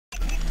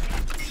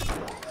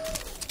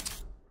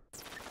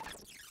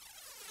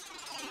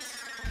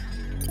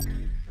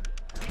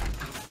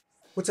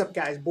What's up,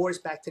 guys? Boris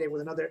back today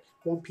with another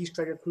One Piece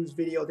Treasure Cruise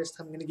video. This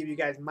time I'm going to give you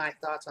guys my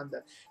thoughts on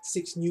the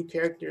 6 new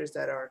characters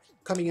that are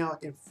coming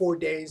out in 4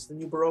 days, the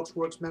new Baroque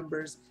Works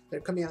members that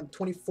are coming out on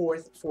the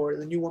 24th for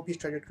the new One Piece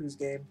Treasure Cruise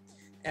game.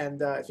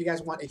 And if you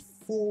guys want a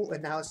full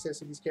analysis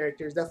of these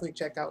characters, definitely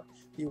check out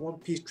the One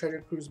Piece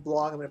Treasure Cruise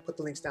blog. I'm going to put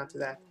the links down to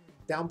that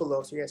down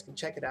below so you guys can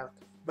check it out.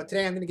 But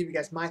today I'm going to give you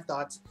guys my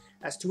thoughts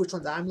as to which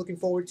ones I'm looking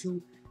forward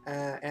to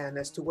and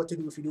as to what to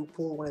do if you do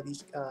pull one of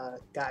these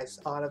guys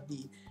out of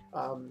the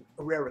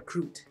rare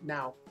recruit.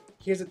 Now,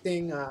 here's the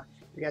thing: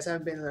 if you guys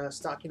haven't been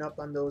stocking up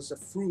on those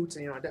fruits,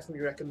 and I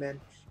definitely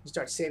recommend you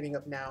start saving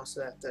up now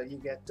so that you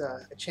get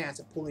a chance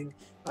of pulling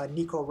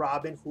Nico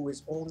Robin, who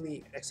is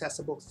only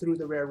accessible through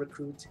the rare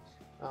recruit.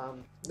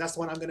 That's the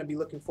one I'm going to be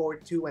looking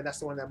forward to, and that's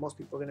the one that most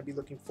people are going to be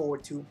looking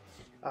forward to.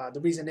 The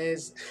reason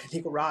is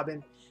Nico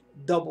Robin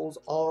doubles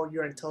all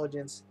your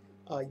intelligence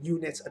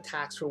units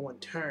attacks for 1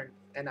 turn,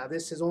 and now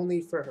this is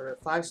only for her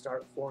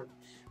 5-star form,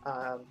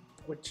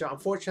 which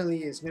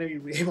unfortunately is going to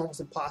be almost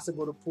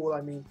impossible to pull.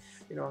 I mean,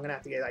 I'm going to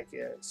have to get like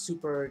a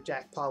super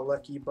jackpot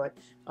lucky, but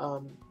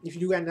if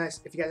you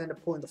guys end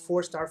up pulling the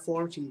 4-star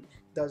form, she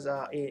does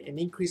an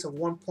increase of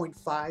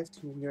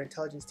 1.5 to your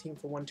intelligence team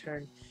for 1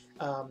 turn.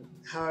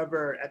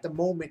 However, at the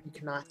moment you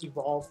cannot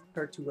evolve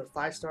her to her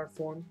 5-star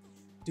form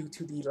due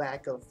to the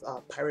lack of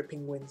pirate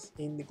penguins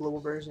in the global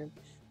version,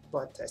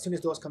 but as soon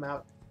as those come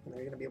out, you're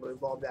going to be able to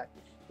evolve that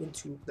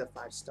into the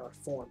 5-star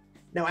form.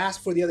 Now, as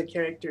for the other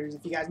characters,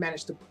 if you guys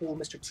manage to pull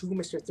Mr. 2,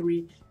 Mr.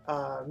 3,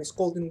 Miss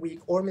Golden Week,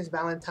 or Miss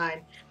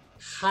Valentine,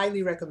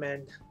 highly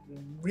recommend,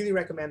 really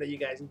recommend that you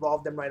guys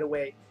evolve them right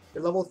away.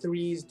 Their level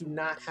 3s do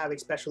not have a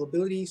special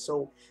ability,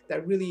 so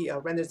that really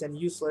renders them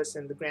useless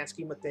in the grand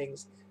scheme of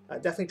things.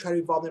 Definitely try to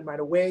evolve them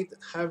right away.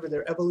 However,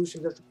 their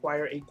evolution does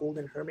require a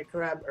golden hermit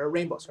crab, or a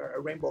rainbow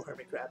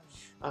hermit crab,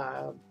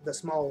 the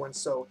smaller one.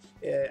 So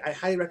I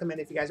highly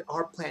recommend, if you guys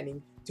are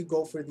planning to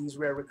go for these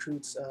rare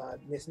recruits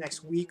this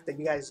next week, that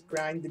you guys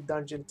grind the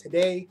dungeon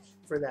today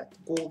for that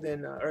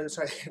golden,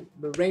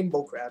 the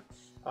rainbow crab,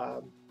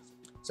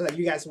 so that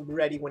you guys will be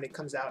ready when it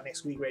comes out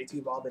next week, ready to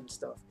evolve and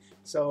stuff.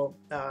 So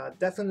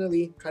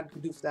definitely try to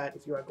do that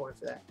if you are going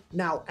for that.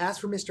 Now, as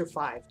for Mr.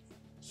 5,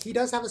 he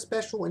does have a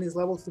special in his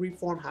level 3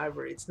 form.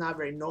 However, it's not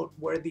very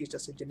noteworthy. It's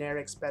just a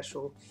generic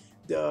special.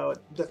 The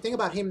thing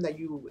about him that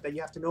you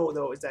have to know,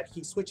 though, is that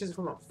he switches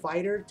from a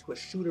fighter to a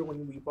shooter when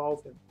you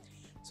evolve him.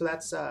 So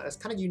that's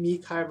kind of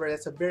unique. However,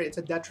 it's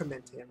a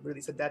detriment to him. Really,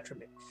 it's a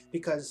detriment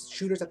because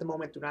shooters at the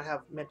moment do not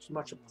have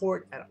much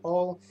support at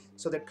all.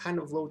 So they're kind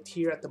of low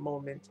tier at the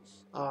moment.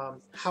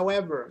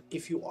 However,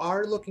 if you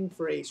are looking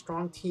for a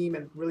strong team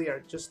and really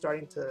are just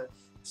starting to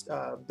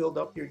build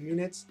up your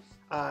units,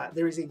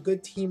 there is a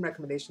good team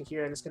recommendation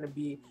here, and it's going to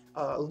be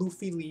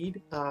Luffy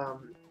lead,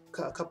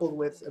 coupled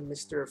with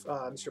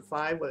Mr.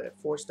 5 with a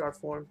 4-star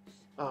form.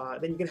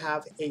 Then you can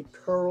have a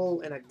Pearl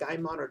and a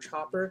Gaimon or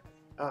Chopper.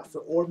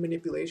 For orb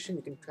manipulation,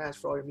 you can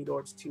transfer all your meat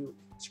orbs to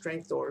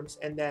strength orbs,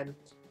 and then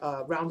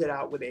round it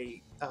out with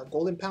a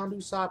golden pound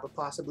Usopp, or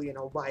possibly an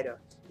Ovida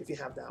if you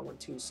have that one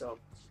too. So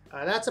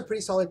that's a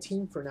pretty solid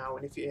team for now.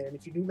 And if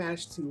you do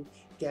manage to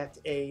get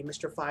a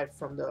Mr. 5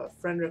 from the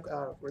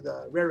or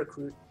the rare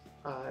recruit,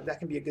 that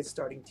can be a good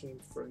starting team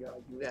for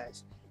you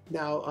guys.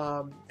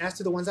 Now, as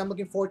to the ones I'm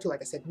looking forward to,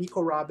 like I said,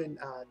 Nico Robin,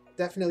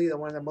 definitely the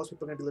one that most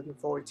people are going to be looking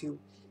forward to.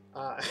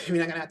 I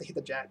mean, I'm going to have to hit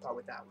the jackpot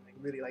with that one. Like,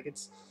 really, like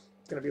it's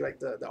going to be like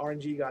the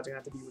RNG gods are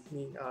going to have to be with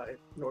me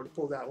in order to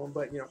pull that one.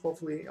 But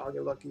hopefully I'll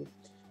get lucky.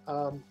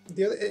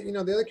 The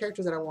other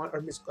characters that I want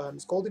are Miss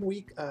Golden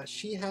Week.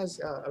 She has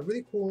a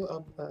really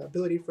cool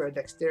ability for a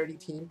dexterity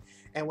team,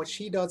 and what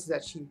she does is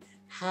that she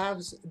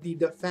halves the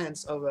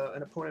defense of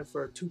an opponent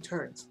for 2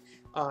 turns,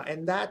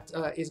 and that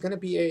is going to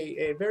be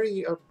a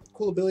very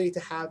cool ability to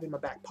have in my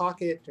back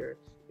pocket, or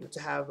to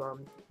have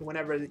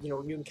whenever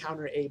you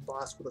encounter a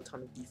boss with a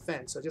ton of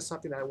defense. So just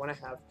something that I want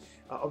to have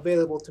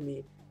available to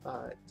me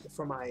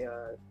for my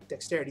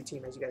dexterity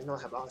team. As you guys know,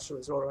 I have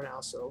Asura Zoro now,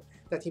 so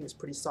that team is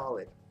pretty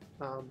solid.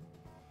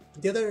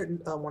 The other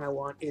one I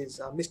want is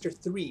Mr.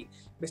 3.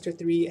 Mr.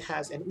 3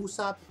 has an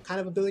Usopp kind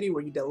of ability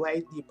where you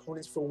delay the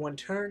opponents for 1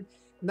 turn.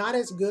 Not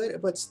as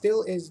good, but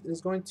still is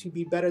going to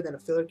be better than a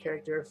filler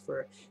character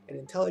for an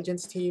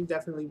intelligence team.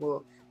 Definitely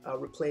will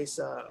replace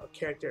a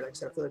character, like I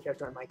said, a filler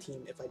character on my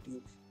team if I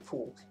do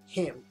pull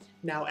him.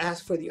 Now,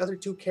 as for the other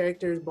 2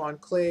 characters, Bon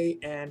Clay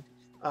and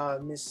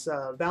Miss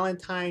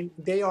Valentine,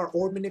 they are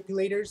orb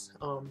manipulators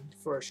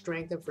for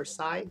strength and for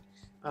side.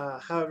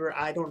 However,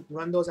 I don't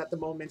run those at the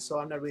moment, so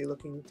I'm not really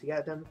looking to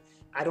get them.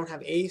 I don't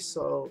have Ace,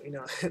 so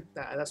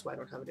that's why I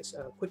don't have this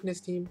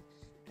quickness team,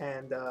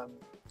 and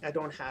I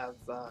don't have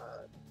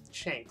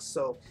Shanks,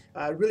 so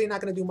really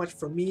not going to do much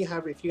for me.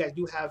 However, if you guys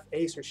do have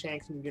Ace or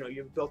Shanks, and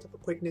you've built up a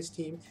quickness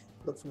team,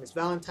 look for Miss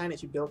Valentine.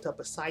 If you built up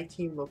a side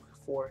team, look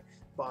for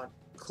Bon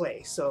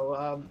Clay.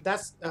 So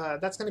that's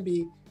going to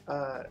be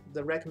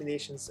the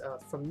recommendations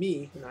from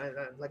me.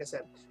 Like I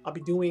said, I'll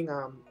be doing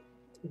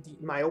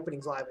my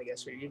openings live, I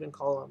guess, or you can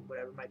call them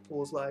whatever, my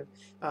pools live,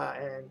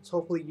 and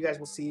hopefully you guys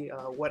will see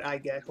what I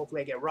get.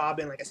 Hopefully I get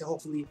Robin. Like I said,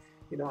 hopefully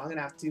I'm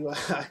gonna have to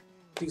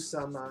do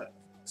some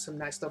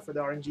nice stuff for the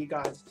RNG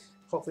gods.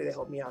 Hopefully they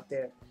help me out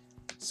there.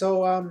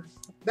 So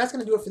that's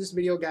gonna do it for this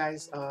video,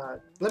 guys.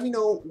 Let me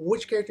know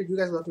which character you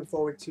guys are looking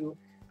forward to.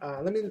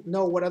 Let me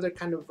know what other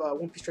kind of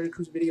One Piece Treasure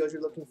Cruise videos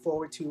you're looking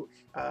forward to.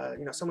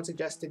 You know, someone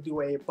suggested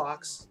do a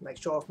box, like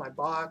show off my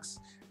box.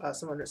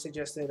 Someone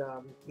suggested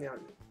you know,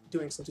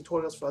 doing some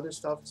tutorials for other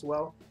stuff as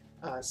well.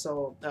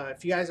 So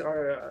if you guys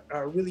are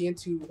really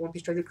into One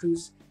Piece Treasure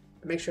Cruise,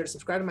 make sure to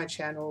subscribe to my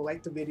channel,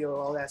 like the video,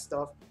 all that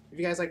stuff. If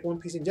you guys like One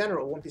Piece in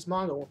general, One Piece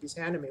manga, One Piece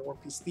anime, One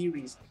Piece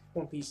theories,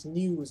 One Piece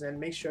news, and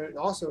make sure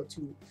also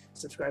to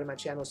subscribe to my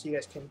channel so you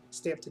guys can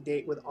stay up to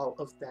date with all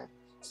of that.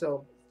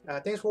 So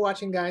thanks for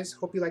watching, guys.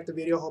 Hope you liked the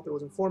video. Hope it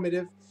was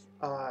informative.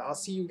 I'll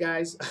see you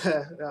guys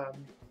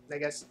I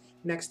guess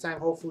next time.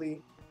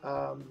 Hopefully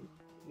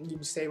you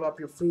save up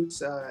your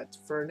fruits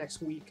for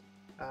next week,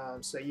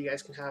 so you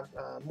guys can have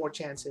more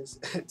chances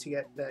to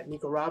get that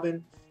Nico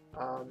Robin.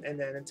 And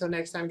then until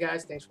next time,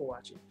 guys, thanks for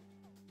watching.